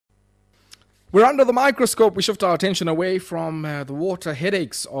We're under the microscope. We shift our attention away from the water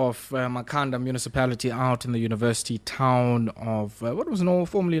headaches of Makhanda municipality out in the university town of what was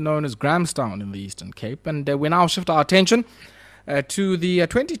formerly known as Grahamstown in the Eastern Cape. And we now shift our attention to the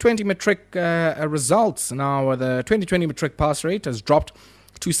 2020 matric results. Now, the 2020 matric pass rate has dropped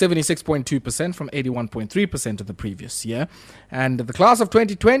to 76.2% from 81.3% of the previous year. And the class of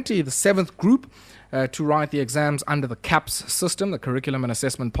 2020, the seventh group, to write the exams under the CAPS system, the Curriculum and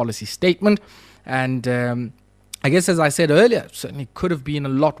Assessment Policy Statement. And I guess, as I said earlier, it certainly could have been a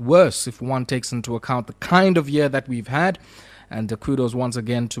lot worse if one takes into account the kind of year that we've had. And kudos once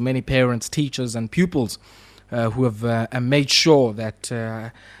again to many parents, teachers and pupils who have made sure that,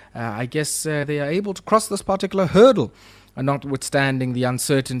 I guess, they are able to cross this particular hurdle, notwithstanding the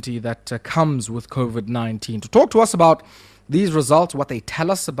uncertainty that comes with COVID-19. To talk to us about these results, what they tell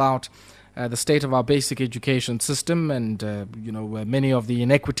us about the state of our basic education system and, many of the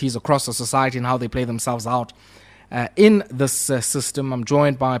inequities across the society and how they play themselves out in this system. I'm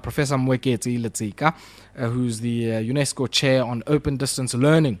joined by Professor Moeketsi Letseka, who's the UNESCO Chair on Open Distance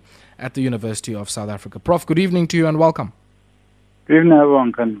Learning at the University of South Africa. Prof, good evening to you and welcome. Good evening,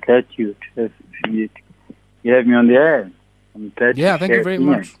 everyone. I'm glad you have me on the air. I'm glad thank you very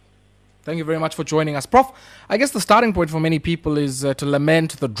much. Thank you very much for joining us. Prof, I guess the starting point for many people is to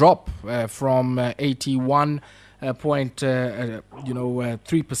lament the drop from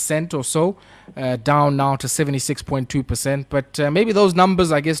 81.3% or so down now to 76.2%. But maybe those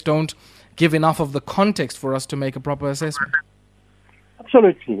numbers, I guess, don't give enough of the context for us to make a proper assessment.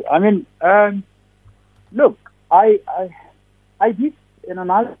 Absolutely. I mean, look, I did an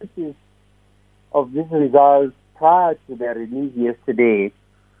analysis of these results prior to their release yesterday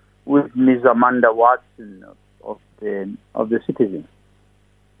with Ms. Amanda Watson of the Citizen.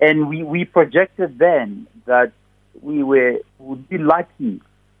 And we projected then that we would be lucky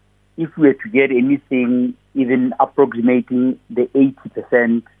if we were to get anything even approximating the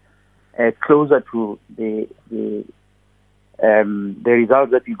 80%, closer to the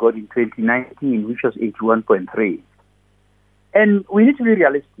results that we got in 2019, which was 81.3. And we need to be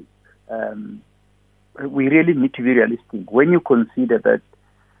realistic. We really need to be realistic when you consider that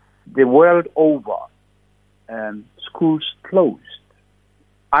the world over, schools closed.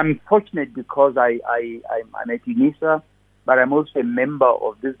 I'm fortunate because I'm at UNISA, but I'm also a member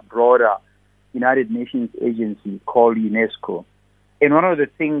of this broader United Nations agency called UNESCO. And one of the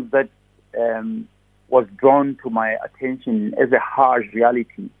things that was drawn to my attention as a harsh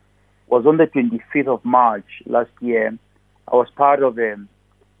reality was on the 25th of March last year, I was part of a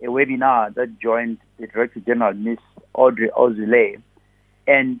webinar that joined the Director General, Ms. Audrey Ozule.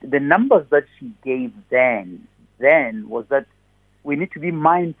 And the numbers that she gave then was that we need to be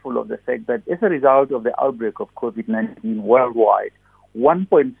mindful of the fact that as a result of the outbreak of COVID-19 worldwide,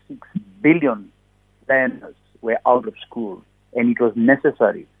 1.6 billion learners were out of school, and it was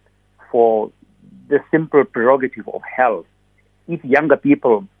necessary for the simple prerogative of health. If younger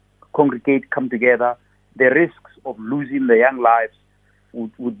people congregate, come together, the risks of losing their young lives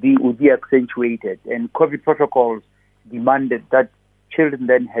would be accentuated, and COVID protocols demanded that children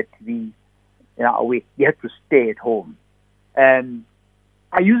then had to be away. They had to stay at home. And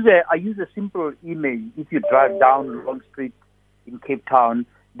I use a simple image. If you drive down Long Street in Cape Town,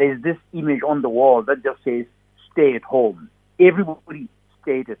 there's this image on the wall that just says, stay at home. Everybody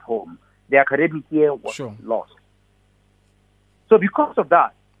stayed at home. The academic year was lost. So because of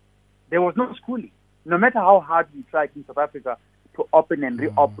that, there was no schooling. No matter how hard we tried in South Africa to open and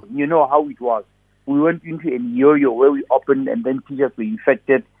reopen, you know how it was. We went into a yo-yo where we opened and then teachers were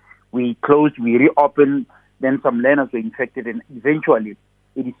infected. We closed, we reopened, then some learners were infected, and eventually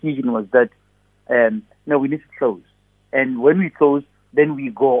a decision was that, no, we need to close. And when we close, then we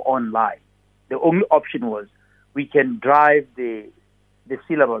go online. The only option was we can drive the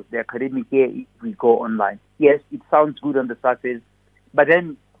syllabus, the academic year, if we go online. Yes, it sounds good on the surface, but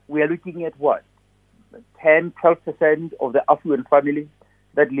then we are looking at what? 10, 12% of the affluent families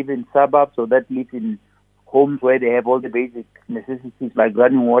that live in suburbs or that live in homes where they have all the basic necessities like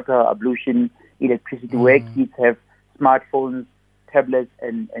running water, ablution, electricity, where kids have smartphones, tablets,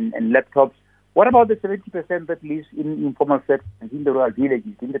 and laptops. What about the 70% that lives in informal settlements, in the rural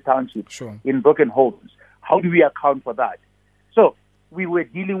villages, in the townships, in broken homes? How do we account for that? So we were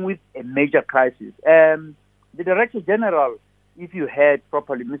dealing with a major crisis. The Director General, if you heard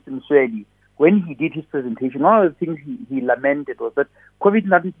properly, Mr. Msweli, when he did his presentation, one of the things he lamented was that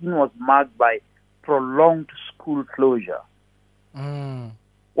COVID-19 was marked by prolonged school closure.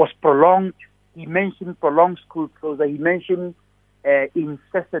 Was prolonged. He mentioned prolonged school closure. He mentioned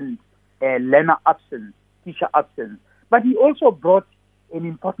incessant learner absence, teacher absence. But he also brought an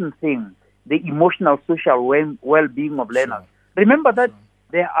important thing. the emotional, social well-being of learners. Remember that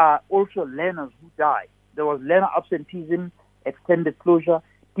there are also learners who die. There was learner absenteeism, extended closure,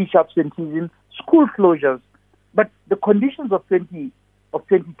 teacher absenteeism, school closures. But the conditions of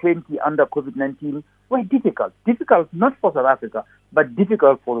 2020 under COVID-19 were difficult. Difficult not for South Africa, but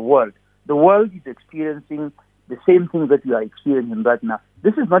difficult for the world. The world is experiencing the same thing that we are experiencing right now.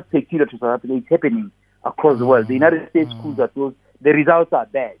 This is not peculiar to South Africa. It's happening across the world. The United States schools are closed. The results are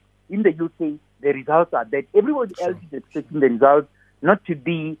bad. In the UK, the results are bad. Everybody else is expecting the results not to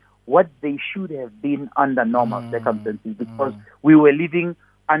be what they should have been under normal circumstances, because we were living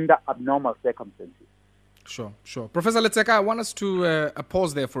under abnormal circumstances. Sure. Professor Letseka, I want us to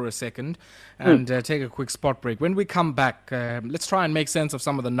pause there for a second and take a quick spot break. When we come back, let's try and make sense of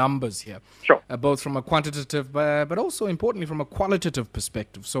some of the numbers here, both from a quantitative but also importantly from a qualitative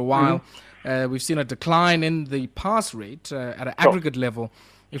perspective. So while we've seen a decline in the pass rate at an aggregate level,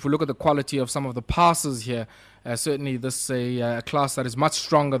 if we look at the quality of some of the passes here, certainly this is a class that is much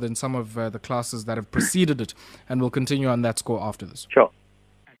stronger than some of the classes that have preceded it, and we'll continue on that score after this. Sure.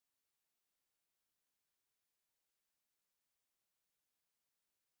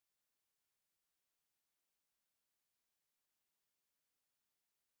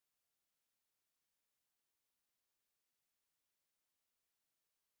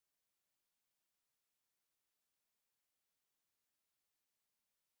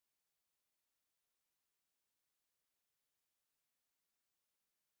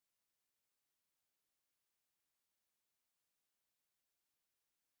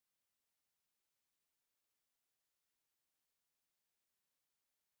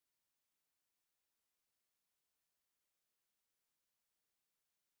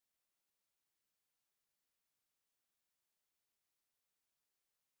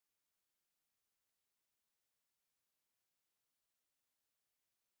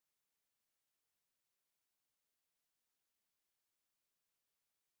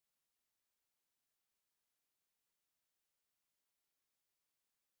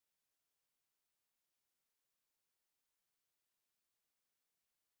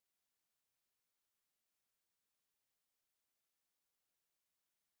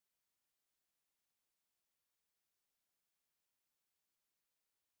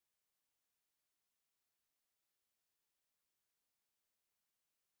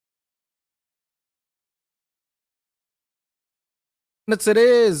 It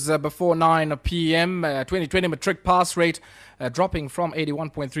is before 9 p.m. 2020 matric pass rate dropping from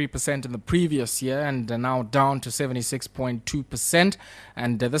 81.3% in the previous year and now down to 76.2%.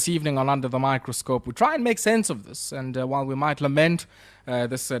 And this evening on Under the Microscope, we try and make sense of this. And while we might lament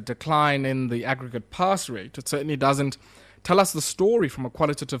this decline in the aggregate pass rate, it certainly doesn't tell us the story from a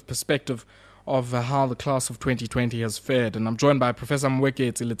qualitative perspective of how the class of 2020 has fared. And I'm joined by Professor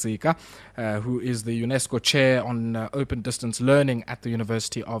Moeketsi Letseka, who is the UNESCO Chair on Open Distance Learning at the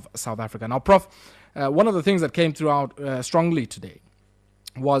University of South Africa. Now, Prof, one of the things that came throughout strongly today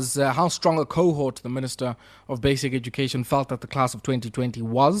was how strong a cohort the Minister of Basic Education felt that the class of 2020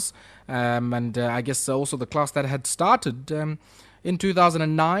 was, and I guess also the class that had started in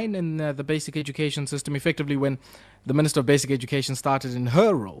 2009 in the basic education system, effectively when the Minister of Basic Education started in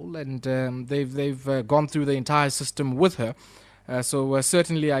her role, and they've gone through the entire system with her. So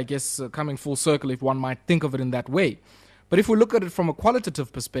certainly, I guess, coming full circle, if one might think of it in that way. But if we look at it from a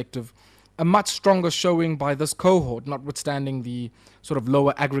qualitative perspective, a much stronger showing by this cohort, notwithstanding the sort of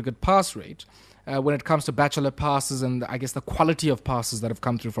lower aggregate pass rate, when it comes to bachelor passes and, I guess, the quality of passes that have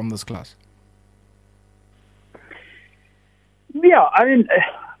come through from this class. Yeah, I mean,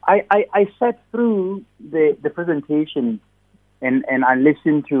 I sat through the presentation and I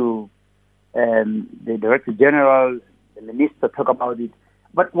listened to the Director General, the Minister talk about it.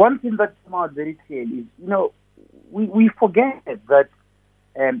 But one thing that came out very clearly is, we forget that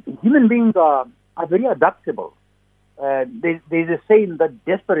human beings are very adaptable. There's a saying that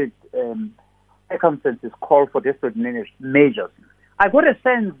desperate circumstances call for desperate measures. I got a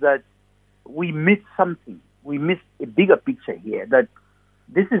sense that we missed something. We missed a bigger picture here, that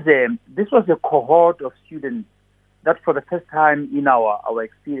this was a cohort of students that for the first time in our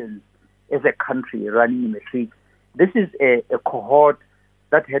experience as a country running a matric, this is a cohort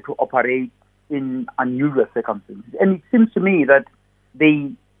that had to operate in unusual circumstances. And it seems to me that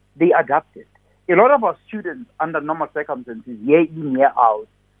they adapted. A lot of our students under normal circumstances, year in, year out,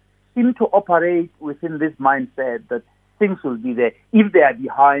 seem to operate within this mindset that things will be there. If they are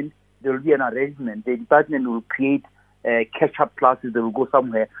behind, there will be an arrangement. The department will create catch-up classes. They will go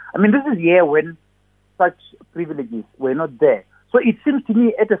somewhere. I mean, this is a year when such privileges were not there. So it seems to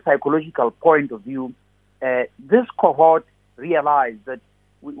me, at a psychological point of view, this cohort realized that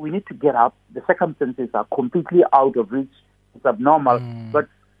we need to get up. The circumstances are completely out of reach. It's abnormal. But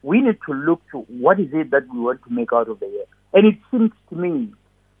we need to look to what is it that we want to make out of the year. And it seems to me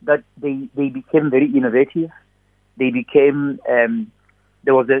that they became very innovative. They became,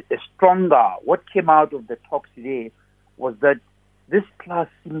 there was a stronger, what came out of the talks today was that this class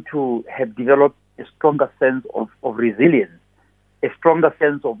seemed to have developed a stronger sense of resilience, a stronger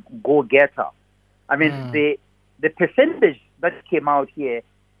sense of go-getter. I mean, the percentage that came out here,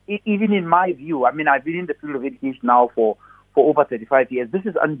 even in my view, I mean, I've been in the field of education now for over 35 years. This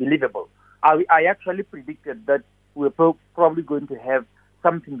is unbelievable. I actually predicted that we're probably going to have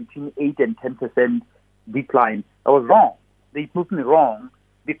something between 8 and 10% decline. I was wrong. They proved me wrong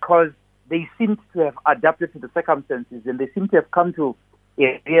because they seem to have adapted to the circumstances, and they seem to have come to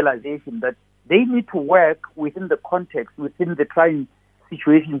a realization that they need to work within the context, within the trying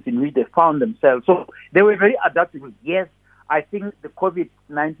situations in which they found themselves. So they were very adaptable. Yes, I think the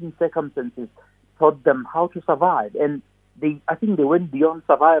COVID-19 circumstances taught them how to survive, and I think they went beyond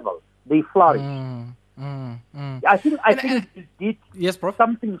survival. They flourished. I think it did. Yes, Prof.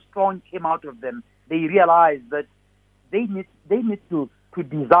 Something strong came out of them. They realized that they need to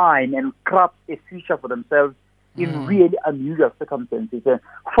design and craft a future for themselves in really unusual circumstances.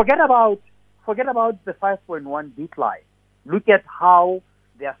 Forget about the 5.1 decline. Look at how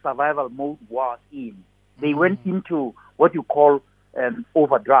their survival mode was in. They went into what you call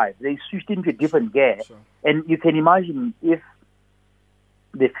overdrive. They switched into a different gear. Sure. And you can imagine if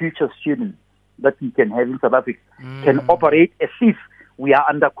the future students that we can have in South Africa can operate as if we are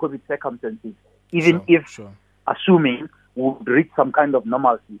under COVID circumstances, even assuming we'll reach some kind of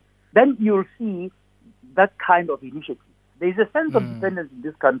normalcy, then you'll see that kind of initiative. There's a sense of dependence in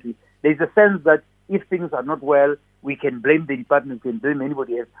this country. There's a sense that if things are not well, we can blame the department, we can blame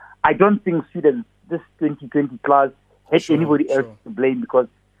anybody else. I don't think students, this 2020 class, had anybody else to blame because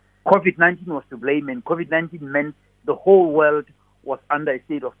COVID-19 was to blame, and COVID-19 meant the whole world was under a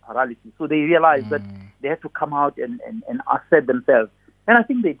state of paralysis. So they realized that they had to come out and assert themselves. And I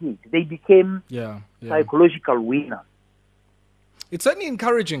think they did. They became psychological winners. It's certainly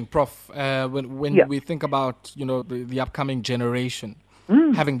encouraging, Prof, when we think about, the upcoming generation,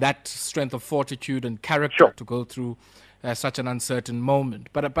 having that strength of fortitude and character to go through such an uncertain moment.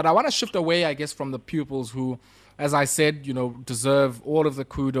 But I want to shift away, I guess, from the pupils who, as I said, deserve all of the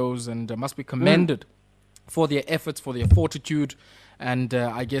kudos and must be commended for their efforts, for their fortitude, and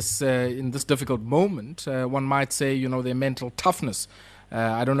I guess in this difficult moment, one might say, their mental toughness.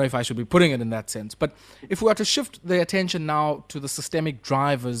 I don't know if I should be putting it in that sense. But if we are to shift the attention now to the systemic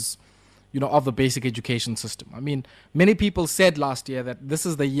drivers, of the basic education system. I mean, many people said last year that this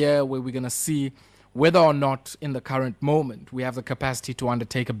is the year where we're going to see whether or not in the current moment we have the capacity to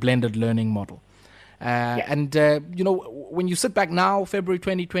undertake a blended learning model. And, when you sit back now, February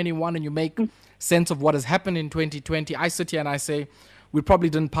 2021, and you make sense of what has happened in 2020, I sit here and I say we probably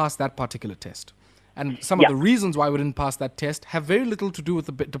didn't pass that particular test. And some of the reasons why we didn't pass that test have very little to do with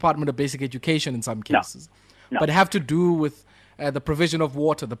the Department of Basic Education in some cases, but have to do with the provision of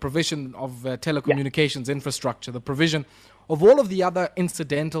water, the provision of telecommunications infrastructure, the provision of all of the other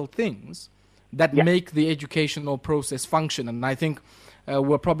incidental things that make the educational process function. And I think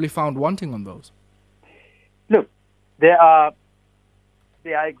we're probably found wanting on those. Look, there are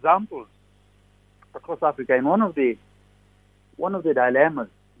examples across Africa, and one of the dilemmas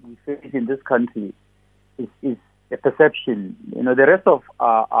we face in this country is a perception. The rest of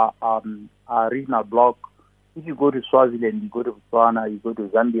our regional bloc, if you go to Swaziland, you go to Botswana, you go to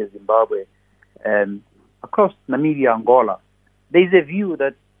Zambia, Zimbabwe, across Namibia, Angola, there's a view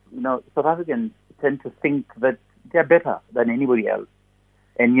that South Africans tend to think that they're better than anybody else.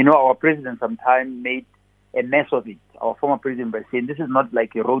 And our president sometimes made a mess of it, our former president, by saying this is not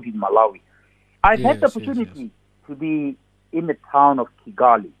like a road in Malawi. I've had the opportunity to be in the town of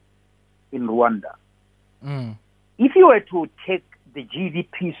Kigali in Rwanda. If you were to take the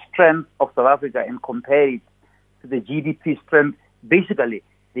GDP strength of South Africa and compare it to the GDP strength, basically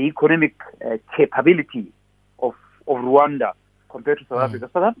the economic capability of Rwanda compared to South Africa,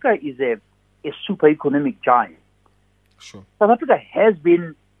 South Africa is a super economic giant. Sure. South Africa has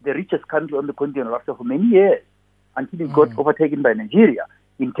been the richest country on the continent of Africa for many years until it got overtaken by Nigeria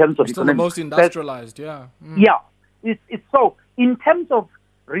in terms of still the most industrialized, Yeah, it's so. In terms of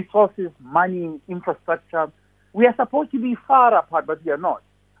resources, money, infrastructure, we are supposed to be far apart, but we are not.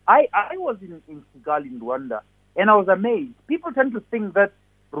 I was in Kigali, in Rwanda, and I was amazed. People tend to think that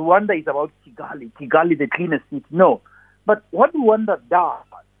Rwanda is about Kigali, the cleanest city. No. But what Rwanda does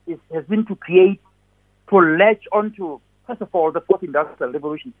has been to latch onto, first of all, the fourth industrial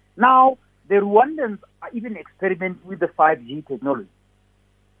revolution. Now, the Rwandans are even experimenting with the 5G technology.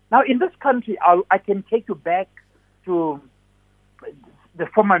 Now, in this country, I can take you back to the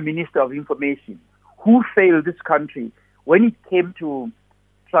former Minister of Information, who failed this country when it came to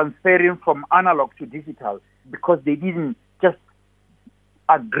transferring from analog to digital, because they didn't just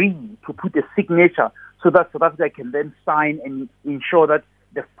agree to put a signature so that South Africa can then sign and ensure that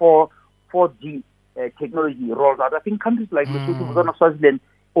the 4G technology rolls out. I think countries like Lesotho, Botswana, Swaziland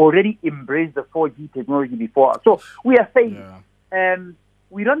already embraced the 4G technology before us. So we are saying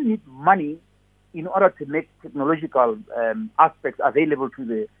we don't need money in order to make technological aspects available to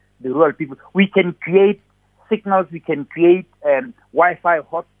the rural people. We can create signals, we can create Wi-Fi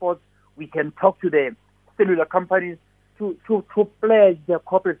hotspots, we can talk to the cellular companies to pledge their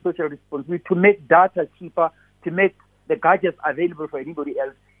corporate social responsibility, to make data cheaper, to make the gadgets available for anybody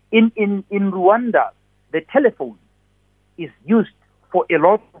else. In Rwanda, the telephone is used for a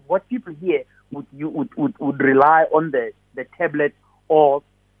lot of what people here would rely on the tablet or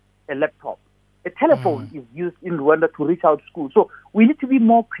a laptop. A telephone is used in Rwanda to reach out to schools. So we need to be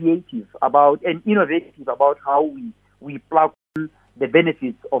more creative about and innovative about how we plug in the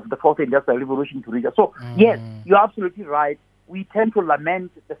benefits of the fourth industrial revolution to reach us. So yes, you're absolutely right. We tend to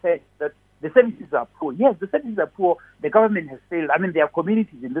lament the fact that the services are poor. Yes, the services are poor. The government has failed. I mean, there are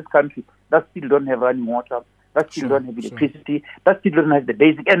communities in this country that still don't have running water, that still don't have electricity, that still don't have the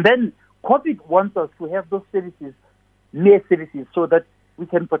basic. And then COVID wants us to have those services, mere services, so that we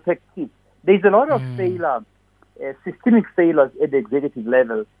can protect kids. There's a lot of failure, systemic failures at the executive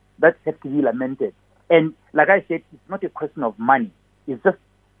level that have to be lamented. And like I said, it's not a question of money. It's just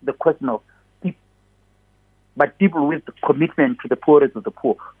the question of people, but people with commitment to the poorest of the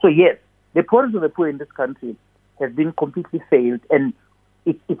poor. So yes, the poorest of the poor in this country has been completely failed, and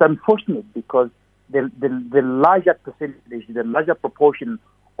it's unfortunate because the larger percentage, the larger proportion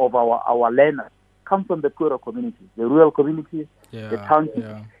of our learners come from the poorer communities, the rural communities, the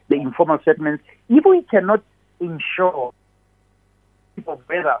townships, the informal settlements. If we cannot ensure people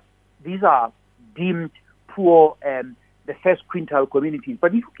whether these are deemed poor and the first quintile communities,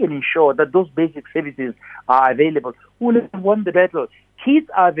 but if we can ensure that those basic services are available, we'll have won the battle. Kids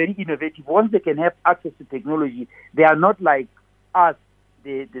are very innovative. Once they can have access to technology, they are not like us,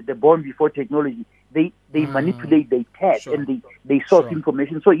 the born before technology. They manipulate, they tap, and they source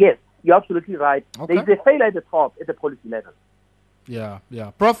information. So yes, you're absolutely right. Okay. There's a failure at the top, at the policy level. Yeah.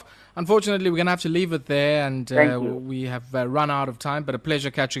 Prof, unfortunately, we're going to have to leave it there, and we have run out of time, but a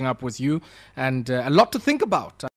pleasure catching up with you, and a lot to think about.